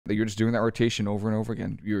You're just doing that rotation over and over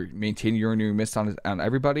again. You're maintaining your Renewing Mist on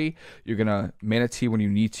everybody. You're gonna Mana Tea when you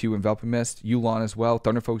need to, Enveloping Mist. Yulon as well.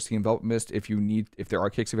 Thunder Focusing, Enveloping Mist if there are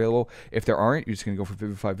kicks available. If there aren't, you're just gonna go for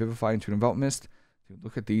Vivify into an Enveloping Mist. Dude,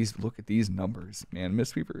 look at these numbers, man.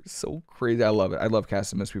 Mistweaver is so crazy. I love it. I love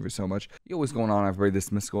casting Mistweaver so much. Yo, what's going on, everybody? This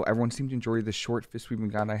is Mystical. Everyone seemed to enjoy the short Fistweaving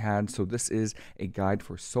guide I had. So this is a guide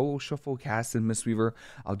for solo shuffle casted Mistweaver.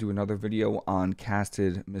 I'll do another video on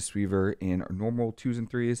casted Mistweaver in normal 2s and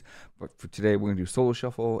 3s. But for today, we're gonna do solo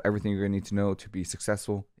shuffle. Everything you're gonna need to know to be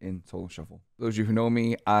successful in solo shuffle. Those of you who know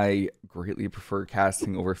me, I greatly prefer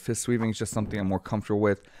casting over Fistweaving. It's just something I'm more comfortable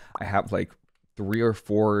with. I have like 3 or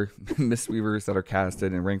 4 Mistweavers that are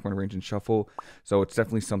casted in rank 1 range and shuffle, so it's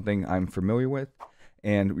definitely something I'm familiar with.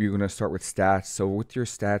 And we're going to start with stats. So with your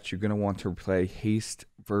stats, you're going to want to play Haste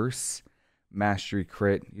versus Mastery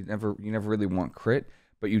Crit. You never really want Crit,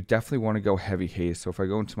 but you definitely want to go heavy Haste. So if I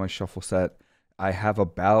go into my shuffle set, I have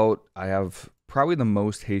probably the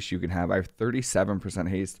most Haste you can have. I have 37%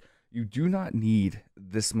 Haste. You do not need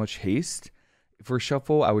this much Haste. For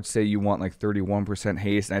shuffle, I would say you want like 31%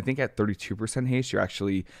 haste, and I think at 32% haste, you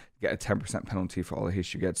actually get a 10% penalty for all the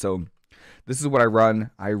haste you get. So this is what I run.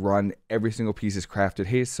 I run every single piece is crafted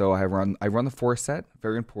haste. So I run the force set,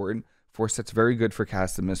 very important. Force set's very good for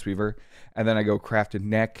casted Mistweaver, and then I go crafted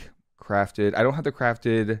neck, crafted. I don't have the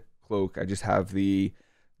crafted cloak. I just have the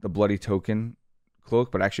bloody token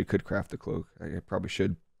cloak, but I actually could craft the cloak. I probably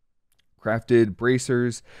should. Crafted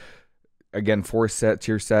bracers. Again, force set,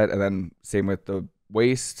 tier set, and then same with the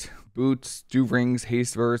waist, boots, do rings,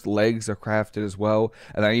 haste verse, legs are crafted as well,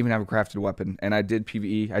 and I even have a crafted weapon. And I did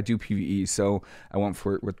PvE. I do PvE, so I went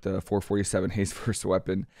for it with the 447 haste verse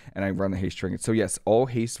weapon, and I run the haste trinket. So yes, all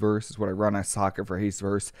haste verse is what I run. I sock it for haste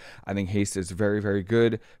verse. I think haste is very, very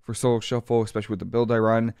good for solo shuffle, especially with the build I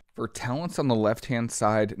run. For talents on the left-hand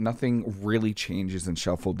side, nothing really changes in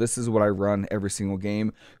shuffle. This is what I run every single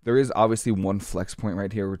game. There is obviously one flex point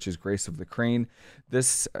right here, which is Grace of the Crane.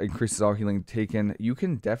 This increases all healing taken. You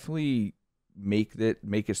can definitely make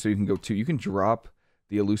it so you can go 2. You can drop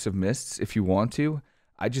the Elusive Mists if you want to.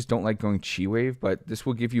 I just don't like going Chi Wave, but this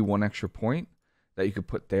will give you 1 extra point that you could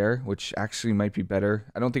put there, which actually might be better.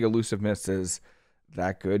 I don't think Elusive Mist is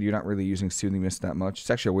that good. You're not really using Soothing Mist that much. It's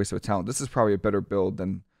actually a waste of a talent. This is probably a better build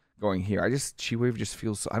than going here. Chi Wave just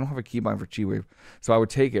feels so, I don't have a keybind for Chi Wave, so I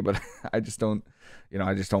would take it, but I just don't,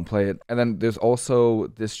 I just don't play it. And then there's also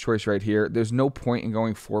this choice right here. There's no point in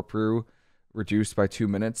going 4 Brew reduced by 2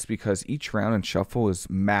 minutes, because each round in shuffle is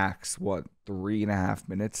max 3.5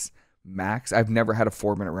 minutes max. I've never had a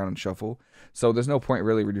 4-minute round in shuffle, so there's no point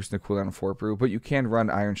really reducing the cooldown of 4 Brew, but you can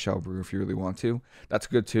run Iron Shell Brew if you really want to. That's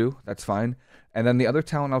good too. That's fine. And then the other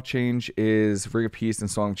talent I'll change is Ring of Peace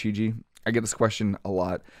and Song of Chi-Ji. I get this question a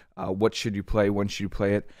lot. What should you play? When should you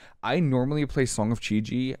play it? I normally play Song of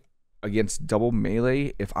Chi-Ji against double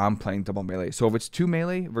melee if I'm playing double melee. So if it's 2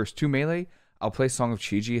 melee versus 2 melee, I'll play Song of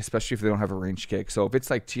Chi-Ji, especially if they don't have a ranged kick. So if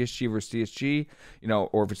it's like TSG versus TSG,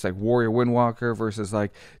 or if it's like Warrior Windwalker versus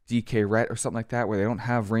like DK Ret or something like that, where they don't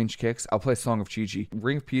have ranged kicks, I'll play Song of Chi-Ji.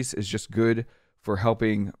 Ring of Peace is just good for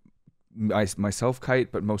helping myself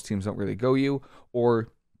kite, but most teams don't really go you. Or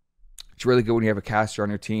it's really good when you have a caster on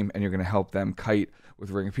your team and you're going to help them kite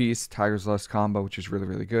with Ring of Peace, Tiger's Lust combo, which is really,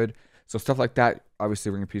 really good. So stuff like that,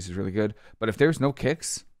 obviously Ring of Peace is really good. But if there's no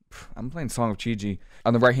kicks, I'm playing Song of Chi-Ji.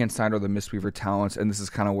 On the right-hand side are the Mistweaver talents, and this is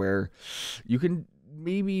kind of where you can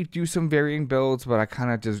maybe do some varying builds, but I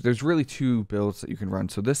kind of just, there's really 2 builds that you can run.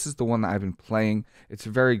 So this is the one that I've been playing. It's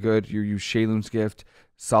very good. You use Shaylun's Gift,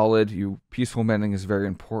 solid. Peaceful Mending is very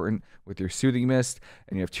important with your Soothing Mist,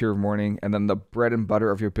 and you have Tear of Mourning, and then the bread and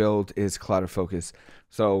butter of your build is Cloud of Focus.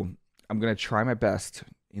 So I'm going to try my best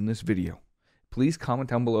in this video. Please comment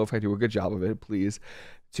down below if I do a good job of it, please,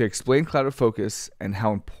 to explain Cloud of Focus and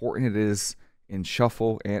how important it is in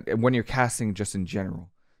shuffle and when you're casting just in general.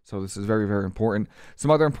 So this is very, very important. Some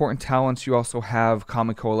other important talents, you also have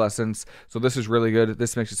Common Coalescence. So this is really good.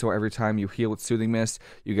 This makes it so every time you heal with Soothing Mist,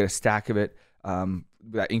 you get a stack of it.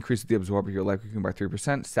 That increases the absorb of your Life Cocoon by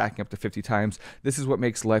 3%, stacking up to 50 times. This is what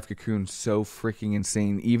makes Life Cocoon so freaking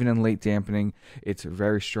insane. Even in late dampening, it's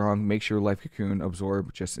very strong. Makes your Life Cocoon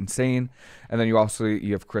absorb just insane. And then you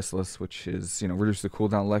have Chrysalis, which is, reduce the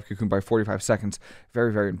cooldown of Life Cocoon by 45 seconds.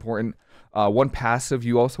 Very, very important. One passive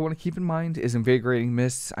you also want to keep in mind is Invigorating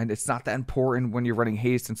Mists. And it's not that important when you're running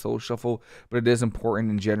Haste and Solo Shuffle, but it is important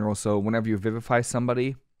in general. So whenever you Vivify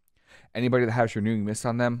somebody, anybody that has Renewing Mist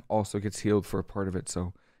on them also gets healed for a part of it.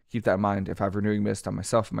 So keep that in mind. If I have Renewing Mist on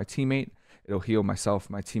myself and my teammate, it'll heal myself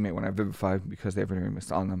and my teammate when I Vivify because they have Renewing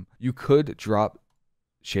Mist on them. You could drop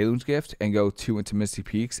Shayloon's gift and go 2 into Misty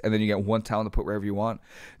Peaks, and then you get 1 talent to put wherever you want.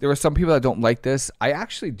 There are some people that don't like this. I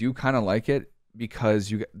actually do kind of like it because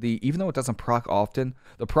you get even though it doesn't proc often,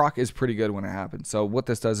 the proc is pretty good when it happens. So what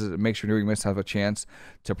this does is it makes Renewing Mist have a chance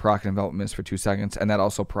to proc and envelop mist for 2 seconds, and that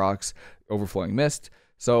also procs Overflowing Mist.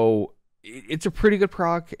 So it's a pretty good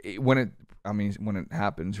proc when it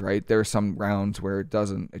happens, right? There are some rounds where it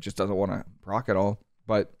just doesn't want to proc at all,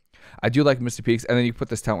 but I do like Misty Peaks, and then you can put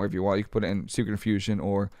this talent wherever you want. You can put it in Secret Infusion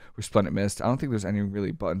or Resplendent Mist. I don't think there's any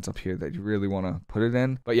really buttons up here that you really want to put it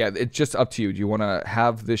in. But yeah, it's just up to you. Do you want to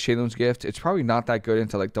have the Shayloon's gift? It's probably not that good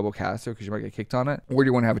into like double caster because you might get kicked on it. Or do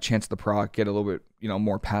you want to have a chance at the proc, get a little bit,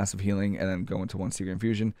 more passive healing, and then go into 1 Secret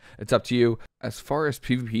Infusion? It's up to you. As far as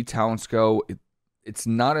PvP talents go, it's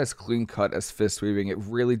not as clean cut as Fist Weaving. It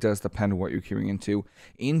really does depend on what you're queuing into.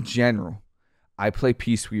 In general, I play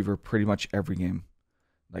Peaceweaver pretty much every game.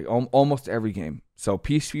 Like almost every game. So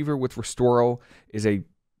Peaceweaver with Restoral is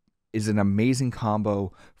an amazing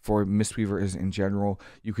combo for Mistweaver in general.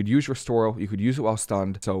 You could use Restoral. You could use it while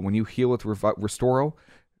stunned. So when you heal with Restoral,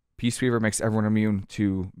 Peaceweaver makes everyone immune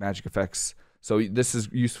to magic effects. So this is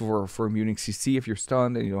useful for immuning CC if you're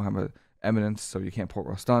stunned and you don't have a Eminence, so you can't port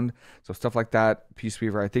while stunned. So stuff like that,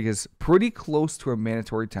 Peaceweaver I think is pretty close to a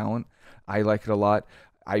mandatory talent. I like it a lot.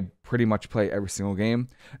 I pretty much play every single game.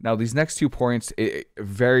 Now, these next 2 points, it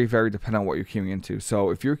very, very depend on what you're queuing into.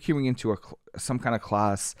 So if you're queuing into some kind of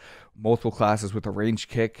class, multiple classes with a range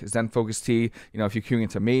kick, Zen Focus Tea, if you're queuing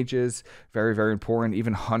into mages, very, very important.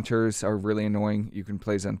 Even hunters are really annoying. You can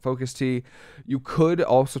play Zen Focus Tea. You could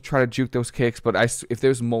also try to juke those kicks, but if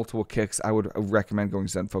there's multiple kicks, I would recommend going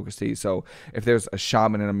Zen Focus Tea. So if there's a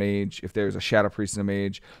shaman and a mage, if there's a shadow priest and a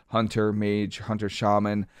mage, hunter, mage, hunter,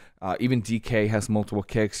 shaman, even DK has multiple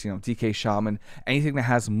kicks, DK shaman, anything that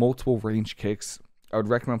has multiple range kicks, I would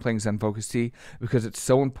recommend playing Zen Focus Tea because it's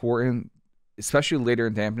so important, especially later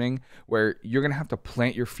in dampening, where you're going to have to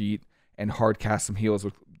plant your feet and hard cast some heals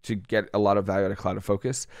to get a lot of value out of Cloud of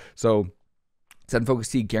Focus. So Zen Focus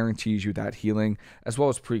Tea guarantees you that healing, as well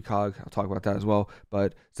as precog. I'll talk about that as well,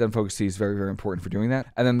 but Zen Focus Tea is very, very important for doing that.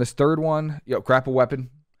 And then this third one, Grapple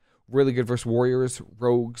Weapon, really good versus warriors,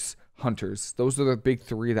 rogues, hunters. Those are the big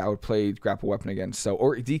 3 that I would play Grapple Weapon against. So,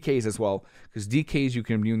 or DKs as well, because DKs you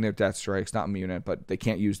can immune their Death Strikes, not immune it, but they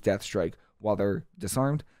can't use Death Strike while they're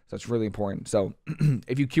disarmed. So that's really important. So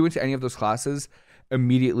if you queue into any of those classes,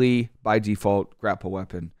 immediately by default, Grapple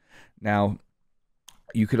Weapon. Now,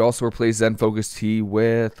 you could also replace Zen Focus Tea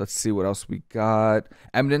with, let's see what else we got.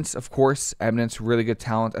 Eminence, of course. Eminence, really good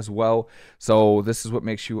talent as well. So this is what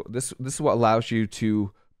makes you, this is what allows you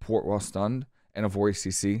to port while stunned and avoid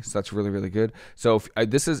CC. So that's really, really good. So if,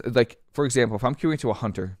 this is like, for example, if I'm queuing to a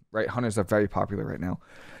hunter, right? Hunters are very popular right now.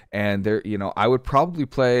 And they're, I would probably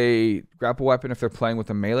play Grapple Weapon if they're playing with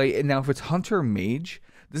a melee. And now if it's Hunter Mage,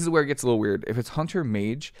 this is where it gets a little weird. If it's Hunter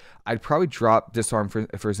Mage, I'd probably drop Disarm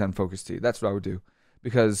for Zen Focus Tea. That's what I would do.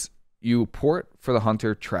 Because you port for the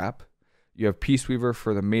Hunter Trap, you have Peaceweaver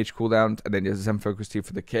for the Mage cooldown, and then you have Zen Focus Tea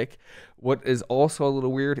for the kick. What is also a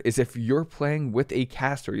little weird is if you're playing with a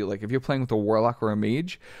caster, if you're playing with a Warlock or a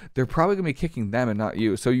Mage, they're probably going to be kicking them and not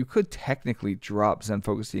you. So you could technically drop Zen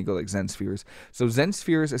Focus Tea and go like Zen Spheres. So Zen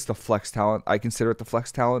Spheres is the flex talent. I consider it the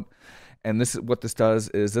flex talent. And this is what this does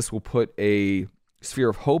is this will put a Sphere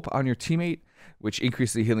of Hope on your teammate, which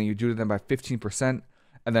increases the healing you do to them by 15%.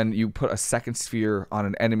 And then you put a second sphere on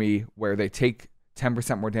an enemy where they take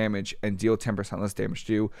 10% more damage and deal 10% less damage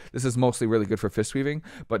to you. This is mostly really good for Fist Weaving,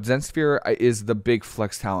 but Zen Sphere is the big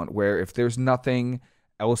flex talent where if there's nothing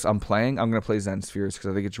else I'm playing, I'm going to play Zen Spheres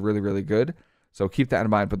because I think it's really, really good. So keep that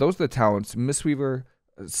in mind. But those are the talents. Mistweaver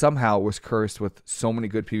somehow was cursed with so many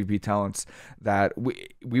good PvP talents that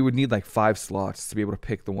we would need like 5 slots to be able to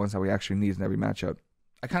pick the ones that we actually need in every matchup.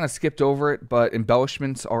 I kind of skipped over it, but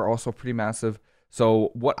embellishments are also pretty massive.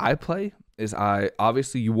 So what I play is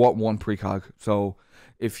obviously you want 1 precog. So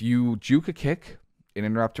if you juke a kick, an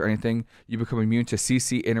interrupt or anything, you become immune to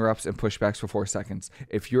CC, interrupts, and pushbacks for 4 seconds.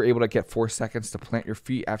 If you're able to get 4 seconds to plant your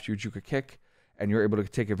feet after you juke a kick, and you're able to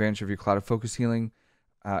take advantage of your Cloud of Focus healing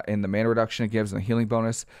and the mana reduction it gives and the healing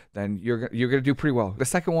bonus, then you're gonna do pretty well. The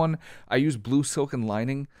second one, I use Blue Silken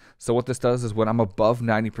Lining. So what this does is when I'm above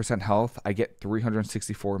 90% health, I get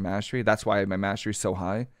 364 mastery. That's why my mastery is so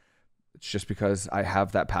high. It's just because I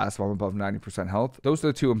have that passive. I'm above 90% health. Those are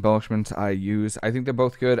the 2 embellishments I use. I think they're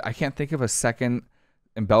both good. I can't think of a second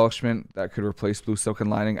embellishment that could replace Blue Silken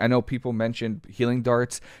Lining. I know people mentioned healing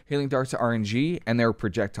darts. Healing darts are RNG and they're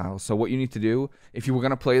projectiles. So what you need to do, if you were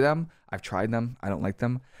going to play them, I've tried them. I don't like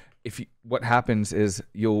them. What happens is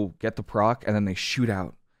you'll get the proc and then they shoot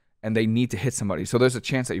out and they need to hit somebody. So there's a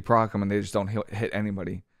chance that you proc them and they just don't hit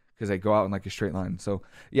anybody because they go out in like a straight line. So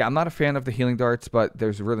yeah, I'm not a fan of the healing darts, but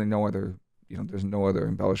there's really no other, there's no other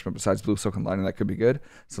embellishment besides blue silk and lining that could be good.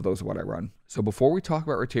 So those are what I run. So before we talk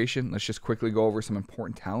about rotation, let's just quickly go over some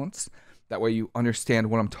important talents. That way you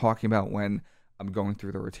understand what I'm talking about when I'm going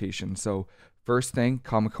through the rotation. So first thing,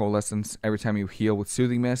 Calm and Coalescence. Every time you heal with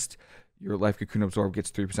Soothing Mist, your Life Cocoon Absorb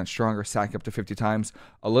gets 3% stronger, stacking up to 50 times.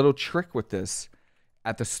 A little trick with this,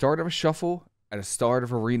 at the start of a shuffle, at the start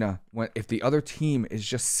of arena, if the other team is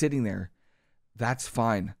just sitting there, that's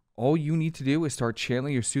fine. All you need to do is start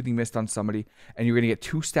channeling your Soothing Mist on somebody, and you're going to get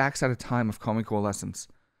 2 stacks at a time of Calming Coalescence.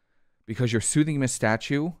 Because your Soothing Mist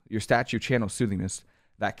statue, your statue channels Soothing Mist,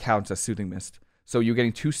 that counts as Soothing Mist. So you're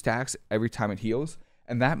getting 2 stacks every time it heals,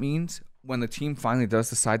 and that means when the team finally does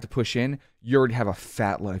decide to push in, you already have a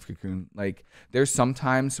fat Life Cocoon. Like, there's some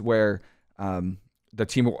times where the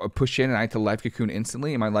team will push in and I have to Life Cocoon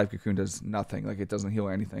instantly, and my Life Cocoon does nothing. Like, it doesn't heal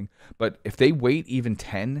or anything. But if they wait even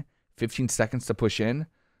 10, 15 seconds to push in,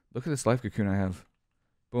 look at this Life Cocoon I have.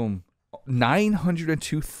 Boom.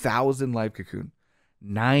 902,000 Life Cocoon.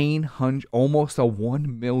 900, almost a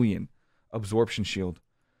 1 million absorption shield.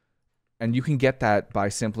 And you can get that by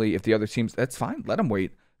simply, if the other teams, that's fine, let them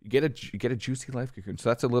wait. You get a juicy Life Cocoon. So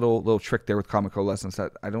that's a little trick there with Calm and Coalescence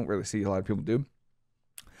that I don't really see a lot of people do.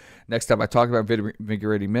 Next up, I talk about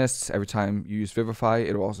Invigorating Mists. Every time you use Vivify,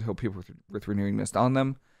 it'll also heal people with Renewing Mist on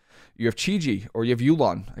them. You have Chi-Ji, or you have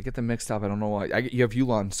Yulon. I get them mixed up. I don't know why. You have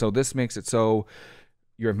Yulon. So this makes it so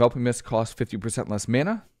your Enveloping Mist costs 50% less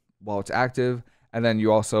mana while it's active. And then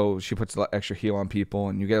she puts extra heal on people,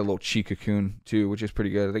 and you get a little Chi Cocoon too, which is pretty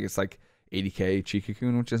good. I think it's like 80k Chi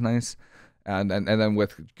Cocoon, which is nice. And then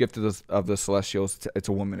with Gift of the Celestials, it's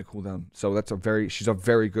a 1 minute cooldown. So she's a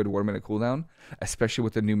very good 1 minute cooldown, especially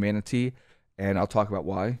with the new Mana Tea. And I'll talk about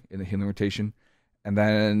why in the healing rotation. And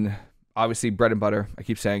then obviously bread and butter, I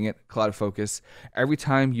keep saying it, Cloud of Focus. Every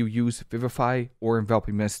time you use Vivify or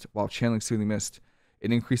Enveloping Mist while channeling Soothing Mist,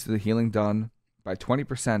 it increases the healing done by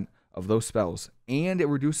 20% of those spells, and it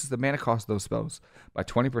reduces the mana cost of those spells by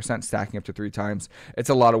 20%, stacking up to 3 times. It's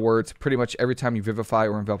a lot of words. Pretty much every time you Vivify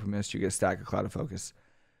or Envelop Mist, you get a stack of Cloud of Focus.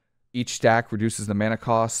 Each stack reduces the mana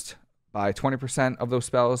cost by 20% of those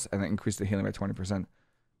spells, and then increases the healing by 20%.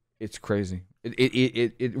 It's crazy.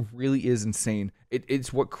 It really is insane.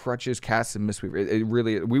 It's what crutches Cast and Mistweaver. It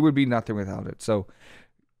really, we would be nothing without it. So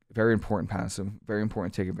very important passive. Very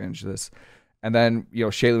important to take advantage of this. And then,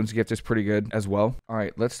 Shaylun's Gift is pretty good as well. All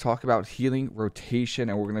right, let's talk about healing rotation,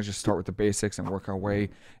 and we're going to just start with the basics and work our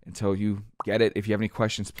way until you get it. If you have any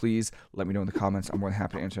questions, please let me know in the comments. I'm more than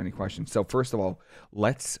happy to answer any questions. So first of all,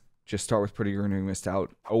 let's just start with putting your Renewing Mist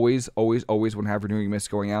out. Always when I have Renewing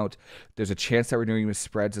Mist going out, there's a chance that Renewing Mist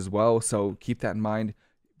spreads as well, so keep that in mind.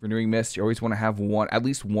 Renewing Mist, you always want to have at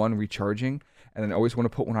least one recharging, and then always want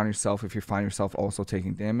to put one on yourself if you find yourself also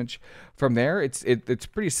taking damage. From there, it's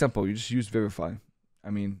pretty simple. You just use Vivify. I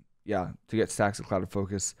mean, yeah, to get stacks of Cloud of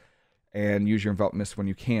Focus, and use your Envelop Mist when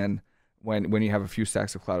you can, when you have a few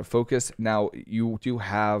stacks of Cloud of Focus. Now, you do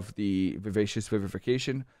have the Vivacious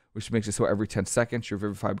Vivification, which makes it so every 10 seconds your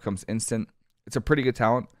Vivify becomes instant. It's a pretty good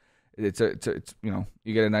talent. It's you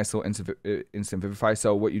get a nice little instant Vivify.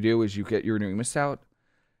 So what you do is you get your Renewing Mist out,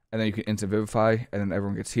 and then you can instant Vivify, and then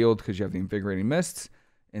everyone gets healed because you have the Invigorating Mists.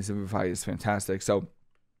 Instant Vivify is fantastic. So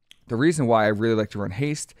the reason why I really like to run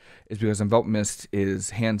Haste is because Envelop Mist is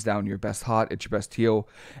hands down your best hot. It's your best heal,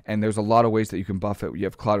 and there's a lot of ways that you can buff it. You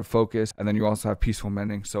have Cloud of Focus, and then you also have Peaceful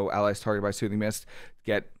Mending. So allies targeted by Soothing Mist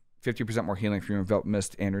get 50% more healing from your Envelop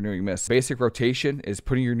Mist and Renewing Mist. Basic rotation is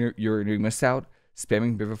putting your Renewing Mist out,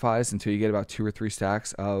 spamming Vivifies until you get about 2 or 3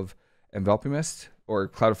 stacks of Enveloping Mist or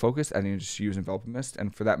Cloud of Focus, and you just use Enveloping Mist.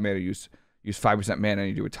 And for that mana, use 5% mana, and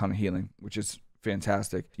you do a ton of healing, which is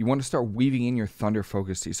fantastic. You want to start weaving in your Thunder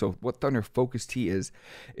Focus Tea. So what Thunder Focus Tea is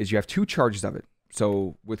you have 2 charges of it.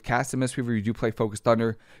 So with Cast and Mistweaver, you do play Focus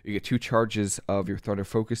Thunder. You get 2 charges of your Thunder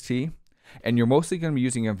Focus Tea. And you're mostly going to be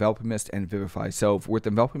using Enveloping Mist and Vivify. So with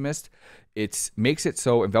Enveloping Mist, it makes it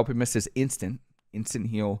so Enveloping Mist is instant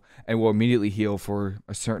heal, and will immediately heal for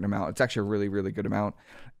a certain amount. It's actually a really, really good amount.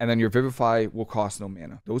 And then your Vivify will cost no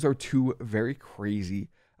mana. Those are 2 very crazy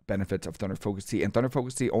benefits of Thunder Focus Tea. And Thunder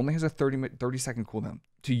Focus Tea only has a 30-second cooldown.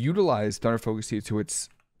 To utilize Thunder Focus Tea to its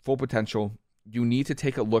full potential, you need to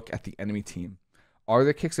take a look at the enemy team. Are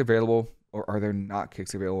there kicks available, or are there not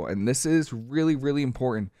kicks available? And this is really, really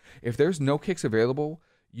important. If there's no kicks available,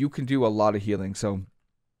 you can do a lot of healing. So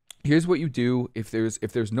here's what you do. If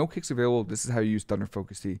there's no kicks available, this is how you use Thunder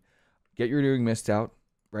Focus Tea. Get your Renewing Mist out,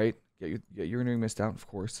 right? Get your Renewing Mist out, of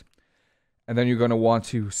course. And then you're going to want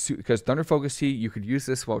to, because Thunder Focus Tea, you could use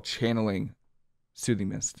this while channeling Soothing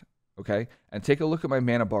Mist, okay? And take a look at my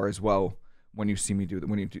mana bar as well when you see me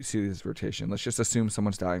see this rotation. Let's just assume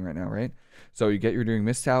someone's dying right now, right? So you get your Enduring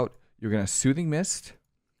Mist out. You're gonna Soothing Mist,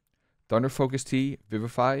 Thunder Focus Tea,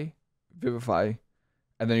 Vivify, Vivify,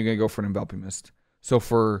 and then you're gonna go for an Enveloping Mist. So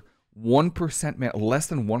for 1% mana, less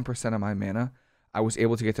than 1% of my mana, I was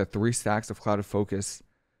able to get to 3 stacks of Clouded Focus,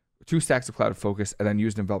 2 stacks of Clouded Focus, and then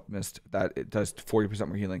use an Enveloping Mist that it does 40%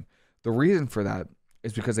 more healing. The reason for that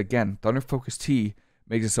is because, again, Thunder Focus Tea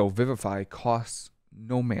makes it so Vivify costs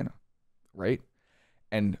no mana, right?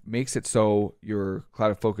 And makes it so your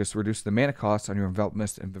Clouded Focus reduces the mana cost on your Envelop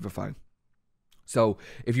Mist and Vivify. So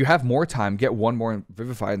if you have more time, get one more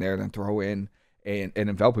Vivify in there, then throw in an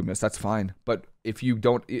Enveloping Mist. That's fine. But if you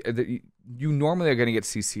don't, you normally are going to get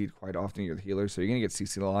CC'd quite often. You're the healer, so you're going to get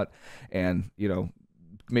CC'd a lot. And, you know,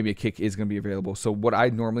 maybe a kick is going to be available. So what I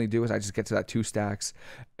normally do is I just get to that 2 stacks.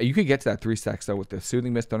 You could get to that 3 stacks, though, with the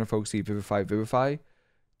Soothing Mist, Thunder Focus, Vivify, Vivify.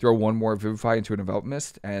 Throw one more Vivify into an Envelop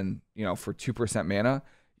Mist, and, you know, for 2% mana,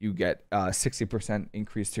 you get 60%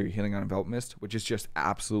 increase to your healing on Envelop Mist, which is just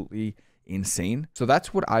absolutely insane. So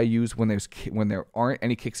that's what I use when there aren't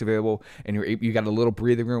any kicks available, and you got a little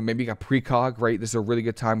breathing room. Maybe you got precog, right? This is a really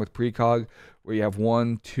good time with precog, where you have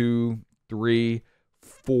 1, 2, 3,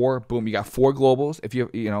 4. Boom, you got 4 globals. If you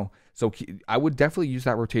know. So I would definitely use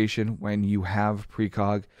that rotation when you have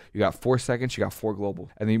precog. You got 4 seconds, you got 4 global.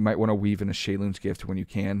 And then you might want to weave in a Shayloon's Gift when you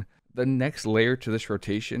can. The next layer to this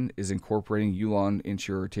rotation is incorporating Yu'lon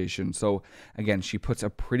into your rotation. So again, she puts a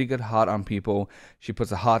pretty good hot on people. She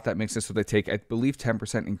puts a hot that makes it so they take, I believe,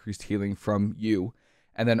 10% increased healing from you.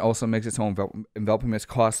 And then also makes it so Enveloping Mist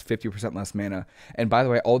costs 50% less mana. And by the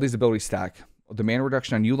way, all these abilities stack. The mana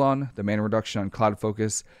reduction on Yu'lon, the mana reduction on Cloud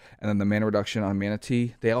Focus, and then the mana reduction on Mana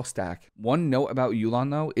Tea, they all stack. One note about Yu'lon,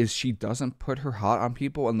 though, is she doesn't put her hot on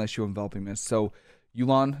people unless you Enveloping Mist. So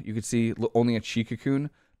Yu'lon, you can see only a Chi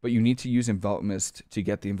Cocoon, but you need to use Envelop Mist to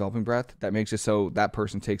get the Enveloping Breath. That makes it so that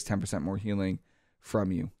person takes 10% more healing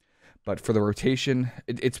from you. But for the rotation,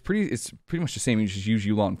 it's pretty much the same. You just use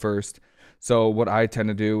Yu'lon first. So what I tend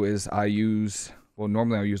to do is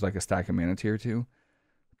normally I'll use like a stack of Mana Tea or 2.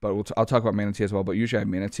 But I'll talk about Mana Tea as well. But usually I have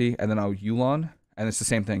Mana Tea, and then I'll Yu'lon, and it's the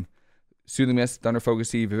same thing. Soothing Mist, Thunder Focus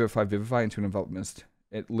Tea, Vivify, into an Envelop Mist.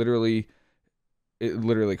 It literally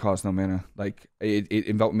costs no mana. Like,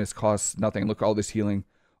 Envelop Mist costs nothing. Look at all this healing,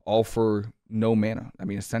 all for no mana. I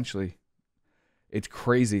mean, essentially, it's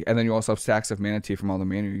crazy. And then you also have stacks of Mana Tea from all the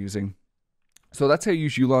mana you're using. So that's how you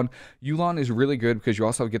use Yu'lon. Yu'lon is really good because you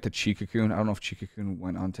also get the Chi Cocoon. I don't know if Chi Cocoon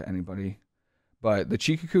went on to anybody, but the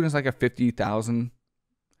Chi Cocoon is like a 50,000...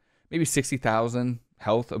 maybe 60,000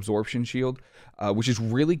 health absorption shield, which is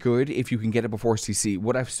really good if you can get it before CC.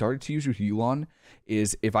 What I've started to use with Yu'lon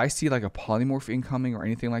is if I see like a polymorph incoming or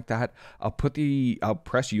anything like that, I'll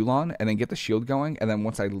press Yu'lon and then get the shield going. And then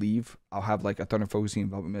once I leave, I'll have like a Thunder Focusing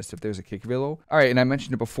Envelop Mist if there's a kick available. All right, and I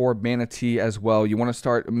mentioned it before, Mana Tea as well. You want to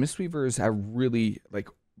start, Mistweavers have really, like,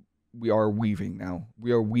 we are weaving now.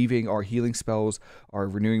 We are weaving our healing spells, our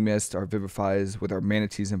Renewing Mist, our Vivifies with our Mana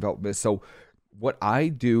Teas and Envelop Mist. So what I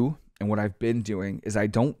do and what I've been doing is I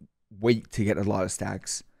don't wait to get a lot of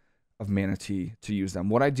stacks of Mana Tea to use them.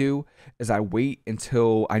 What I do is I wait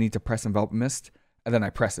until I need to press Envelop Mist, and then I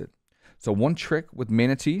press it. So one trick with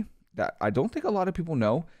Mana Tea that I don't think a lot of people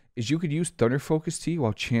know is you could use Thunder Focus Tea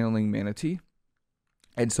while channeling Mana Tea.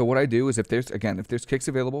 And so what I do is if there's kicks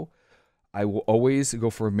available, I will always go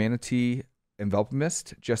for a Mana Tea Envelop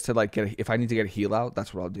Mist just to like if I need to get a heal out,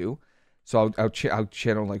 that's what I'll do. So I'll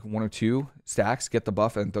channel like 1 or 2 stacks, get the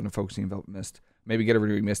buff, and Thunder Focusing Envelop Mist. Maybe get a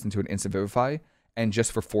Renewing Mist into an instant Vivify. And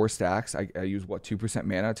just for 4 stacks, I use, 2%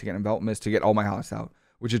 mana to get Envelop Mist to get all my hots out,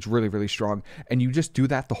 which is really, really strong. And you just do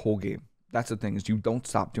that the whole game. That's the thing, is you don't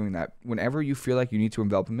stop doing that. Whenever you feel like you need to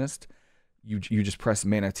Envelop Mist, you just press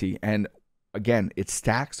Mana Tea. And again, it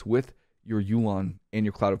stacks with your Yu'lon and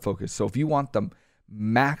your Clouded Focus. So if you want the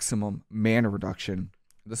maximum mana reduction,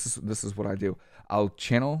 this is what I do. I'll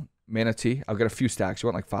channel Mana Tea. I'll get a few stacks. You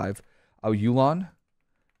want like 5. I'll Yu'lon.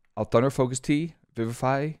 I'll Thunder Focus Tea,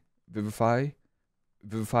 Vivify,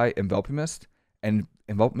 Envelop Mist, and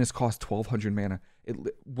Envelop Mist costs 1,200 mana.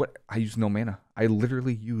 I use no mana. I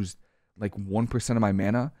literally used like 1% of my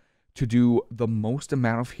mana to do the most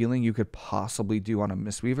amount of healing you could possibly do on a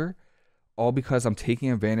Mistweaver, all because I'm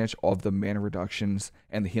taking advantage of the mana reductions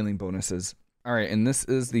and the healing bonuses. All right, and this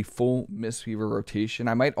is the full Mistweaver rotation.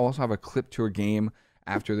 I might also have a clip to a game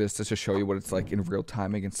after this just to show you what it's like in real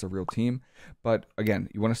time against a real team. But again,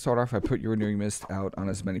 you want to start off by put your Renewing Mist out on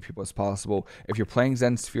as many people as possible. If you're playing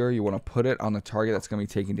Zen Sphere, you want to put it on the target that's going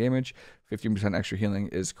to be taking damage. 15% extra healing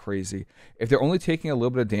is crazy. If they're only taking a little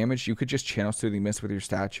bit of damage, you could just channel Soothing Mist with your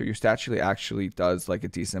statue. Your statue actually does like a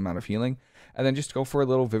decent amount of healing. And then just go for a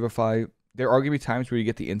little Vivify, there are gonna be times where you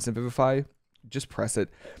get the instant vivify. Just press it.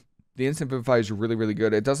 The instant vivify is really, really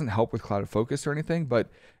good. It doesn't help with clouded focus or anything, but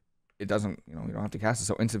it doesn't, you don't have to cast it.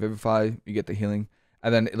 So instant vivify, you get the healing.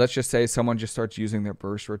 And then let's just say someone just starts using their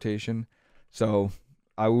burst rotation. So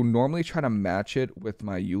I will normally try to match it with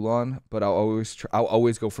my Yulon, but I'll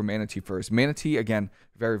always go for Mana Tea first. Mana Tea, again,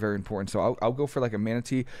 very, very important. So I'll go for like a Mana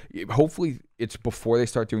Tea. Hopefully it's before they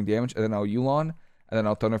start doing damage, and then I'll Yulon, and then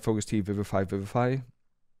I'll Thunder Focus Tea, Vivify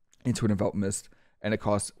into an Envelop Mist, and it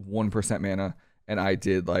costs 1% mana, and I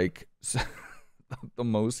did like the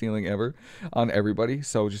most healing ever on everybody.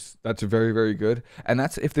 So that's very, very good. And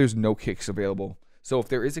that's if there's no kicks available. So if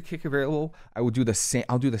there is a kick available, I will do the same.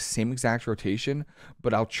 I'll do the same exact rotation,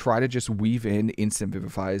 but I'll try to just weave in instant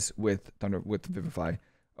vivifies with Vivify,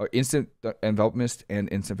 or instant Envelop Mist and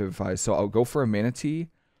instant vivifies. So I'll go for a Mana Tea,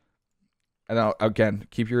 and then I'll, again,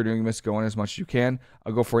 keep your Renewing Mist going as much as you can.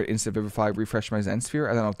 I'll go for an instant vivify, refresh my Zen Sphere,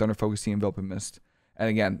 and then I'll Thunder Focus Tea, Envelop Mist. And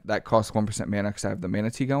again, that costs 1% mana because I have the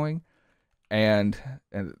Mana Tea going. And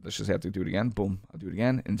let's just have to do it again. Boom, I'll do it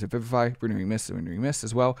again. Into Vivify, Renewing Mist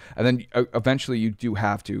as well. And then eventually you do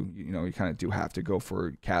have to, you kind of do have to go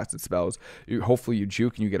for casted spells. Hopefully you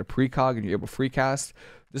juke and you get a precog and you're able to free cast.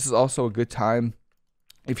 This is also a good time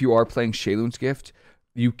if you are playing Sheilun's Gift.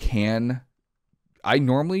 You can. I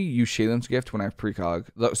normally use Sheilun's Gift when I have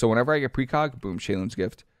precog. So whenever I get precog, boom, Sheilun's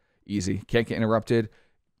Gift, easy. Can't get interrupted.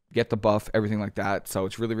 Get the buff, everything like that. So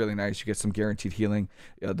it's really, really nice. You get some guaranteed healing.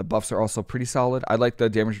 The buffs are also pretty solid. I like the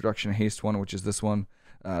damage reduction haste one, which is this one,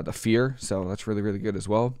 the fear. So that's really, really good as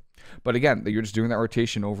well. But again, you're just doing that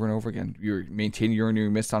rotation over and over again. You're maintaining your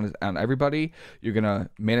Renewing Mist on everybody. You're gonna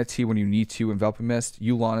Mana Tea when you need to, Envelop Mist,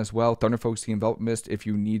 Yulon as well, Thunder Focus Tea, Envelop Mist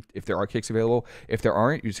if there are kicks available. If there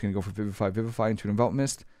aren't, you're just gonna go for Vivify into an Envelop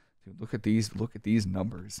Mist. Dude, look at these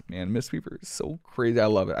numbers, man. Mistweaver is so crazy. I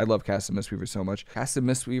love it. I love casting Mistweaver so much. Casting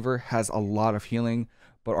Mistweaver has a lot of healing,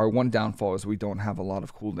 but our one downfall is we don't have a lot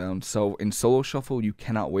of cooldowns. So in solo shuffle, you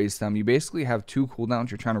cannot waste them. You basically have 2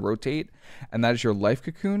 cooldowns you're trying to rotate, and that is your Life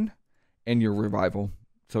Cocoon and your Revival.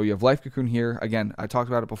 So you have Life Cocoon here. Again, I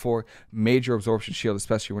talked about it before. Major absorption shield,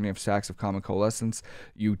 especially when you have stacks of Common Coalescence.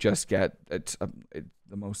 You just get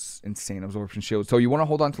the most insane absorption shield. So you want to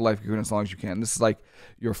hold on to Life Cocoon as long as you can. This is like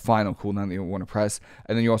your final cooldown that you want to press.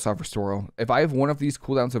 And then you also have Restoral. If I have one of these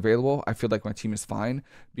cooldowns available, I feel like my team is fine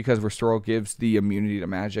because Restoral gives the immunity to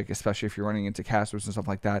magic, especially if you're running into casters and stuff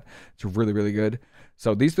like that. It's really, really good.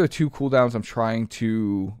 So these are the 2 cooldowns I'm trying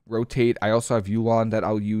to rotate. I also have Yulon that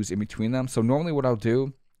I'll use in between them. So normally what I'll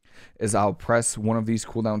do is I'll press one of these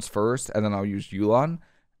cooldowns first, and then I'll use Yulon,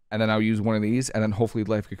 and then I'll use one of these, and then hopefully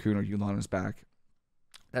Life Cocoon or Yulon is back.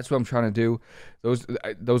 That's what I'm trying to do. Those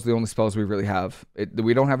are the only spells we really have.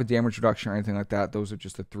 We don't have a damage reduction or anything like that. Those are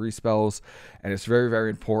just the 3 spells, and it's very, very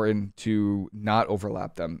important to not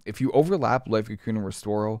overlap them. If you overlap Life Cocoon and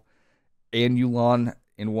Restoral and Yulon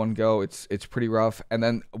in one go, it's pretty rough. And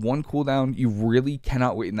then one cooldown, you really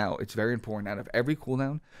cannot wait. Now, it's very important. Out of every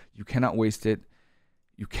cooldown, you cannot waste it.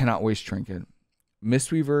 You cannot waste Trinket.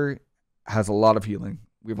 Mistweaver has a lot of healing.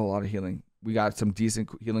 We have a lot of healing. We got some decent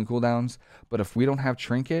healing cooldowns, but if we don't have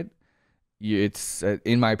Trinket, it's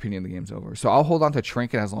in my opinion the game's over. So I'll hold on to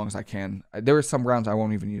Trinket as long as I can. There are some rounds I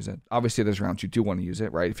won't even use it. Obviously, there's rounds you do want to use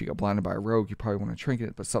it, right? If you get blinded by a rogue, you probably want to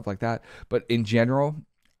Trinket, but stuff like that. But in general,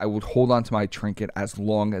 I would hold on to my Trinket as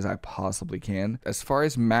long as I possibly can. As far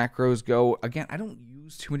as macros go, again, I don't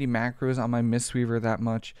use too many macros on my Mistweaver that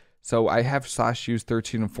much. So I have /use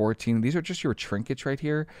 13 and 14. These are just your trinkets right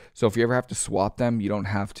here. So if you ever have to swap them, you don't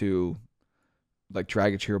have to like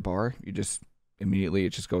drag it to your bar. You just immediately, it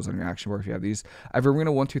just goes on your action bar if you have these. I have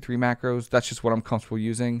Arena 1, 2, 3 macros. That's just what I'm comfortable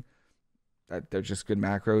using. They're just good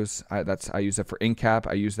macros. I use that for Incap.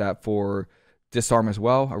 I use that for Disarm as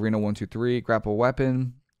well. Arena 1, 2, 3, grapple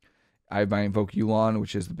weapon. I have my Invoke Yulon,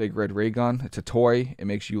 which is the big red ray gun. It's a toy. It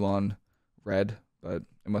makes Yulon red, but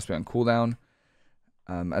it must be on cooldown.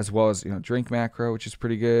 As well as, drink macro, which is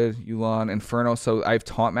pretty good. Yulon, Inferno. So I have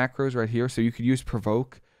taunt macros right here. So you could use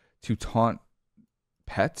Provoke to taunt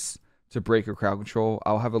pets to break your crowd control.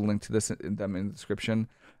 I'll have a link to this in the description.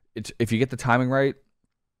 If you get the timing right,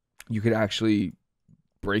 you could actually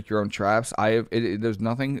break your own traps. There's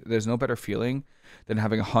no better feeling than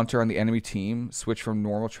having a hunter on the enemy team switch from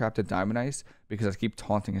normal trap to diamond ice because I keep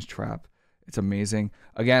taunting his trap. It's amazing.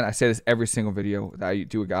 Again, I say this every single video that I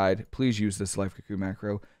do a guide. Please use this Life Cocoon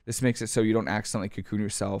macro. This makes it so you don't accidentally cocoon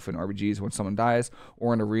yourself in RBGs when someone dies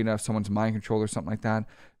or in arena if someone's mind controlled or something like that.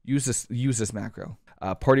 Use this macro.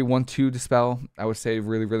 Party 1-2 dispel, I would say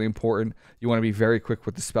really, really important. You want to be very quick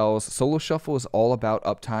with the spells. Solo shuffle is all about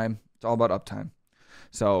uptime. It's all about uptime.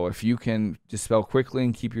 So if you can dispel quickly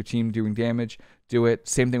and keep your team doing damage, do it.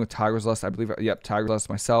 Same thing with Tiger's Lust. I believe, yep, Tiger's Lust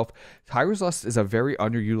myself. Tiger's Lust is a very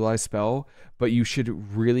underutilized spell, but you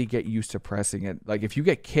should really get used to pressing it. Like if you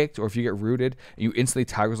get kicked or if you get rooted and you instantly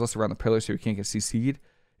Tiger's Lust around the pillar so you can't get CC'd,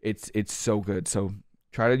 it's so good. So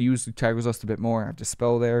try to use Tiger's Lust a bit more. I have to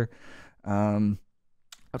spell there.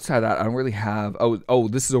 Outside of that, I don't really have. Oh,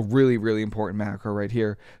 this is a really, really important macro right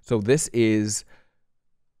here. So this is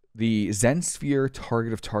the Zen Sphere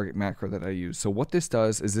target of target macro that I use. So what this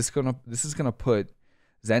does is this is gonna put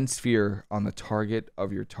Zen Sphere on the target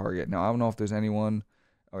of your target. Now I don't know if there's anyone.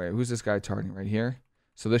 Okay, who's this guy targeting right here?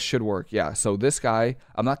 So this should work. Yeah. So this guy,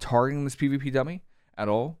 I'm not targeting this PvP dummy at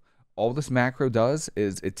all. All this macro does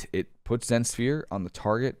is it puts Zen Sphere on the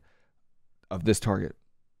target of this target.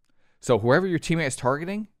 So whoever your teammate is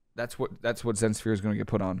targeting, that's what Zen Sphere is going to get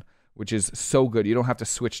put on, which is so good. You don't have to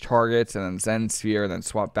switch targets and then Zen Sphere and then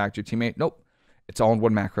swap back to your teammate. Nope. It's all in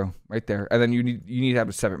one macro right there. And then you need to have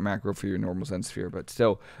a separate macro for your normal Zen Sphere, but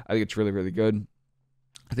still, I think it's really, really good.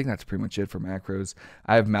 I think that's pretty much it for macros.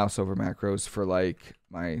 I have mouse over macros for like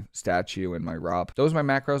my statue and my ROP. Those are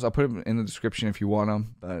my macros. I'll put them in the description if you want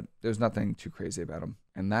them, but there's nothing too crazy about them.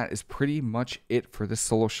 And that is pretty much it for this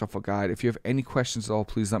solo shuffle guide. If you have any questions at all,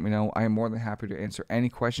 please let me know. I am more than happy to answer any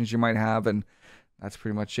questions you might have. And that's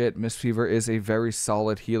pretty much it. Mistweaver is a very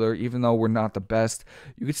solid healer. Even though we're not the best,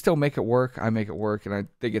 you could still make it work. I make it work, and I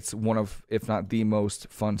think it's one of, if not the most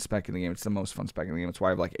fun spec in the game. It's the most fun spec in the game. That's why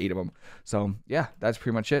I have like 8 of them. So, yeah, that's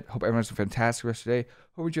pretty much it. Hope everyone has a fantastic rest of the day.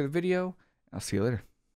 Hope you enjoyed the video. I'll see you later.